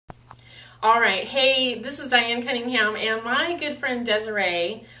All right, hey, this is Diane Cunningham, and my good friend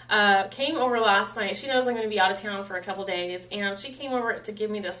Desirae came over last night. She knows I'm going to be out of town for a couple days, and she came over to give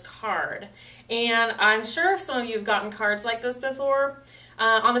me this card. And I'm sure some of you have gotten cards like this before.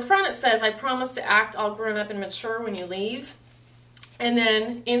 On the front it says, "I promise to act all grown up and mature when you leave." And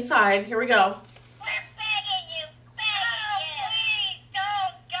then inside, here we go.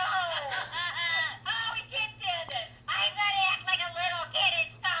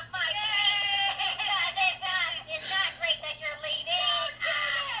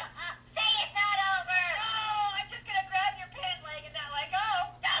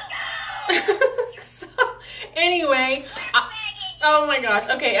 So, anyway, oh my gosh.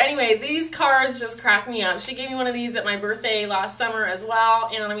 Okay, anyway, these cards just crack me up. She gave me one of these at my birthday last summer as well.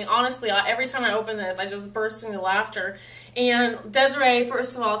 And I mean, honestly, every time I open this, I just burst into laughter. And Desirae,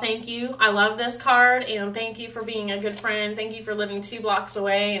 first of all, thank you. I love this card, and thank you for being a good friend. Thank you for living 2 blocks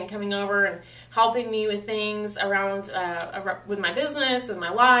away and coming over and helping me with things around with my business, with my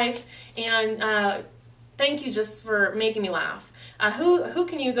life. And thank you just for making me laugh. Who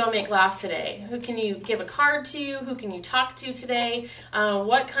can you go make laugh today? Who can you give a card to? Who can you talk to today?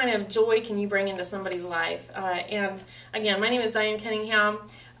 What kind of joy can you bring into somebody's life? And again, my name is Diane Cunningham.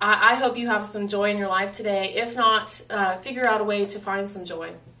 I hope you have some joy in your life today. If not, figure out a way to find some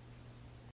joy.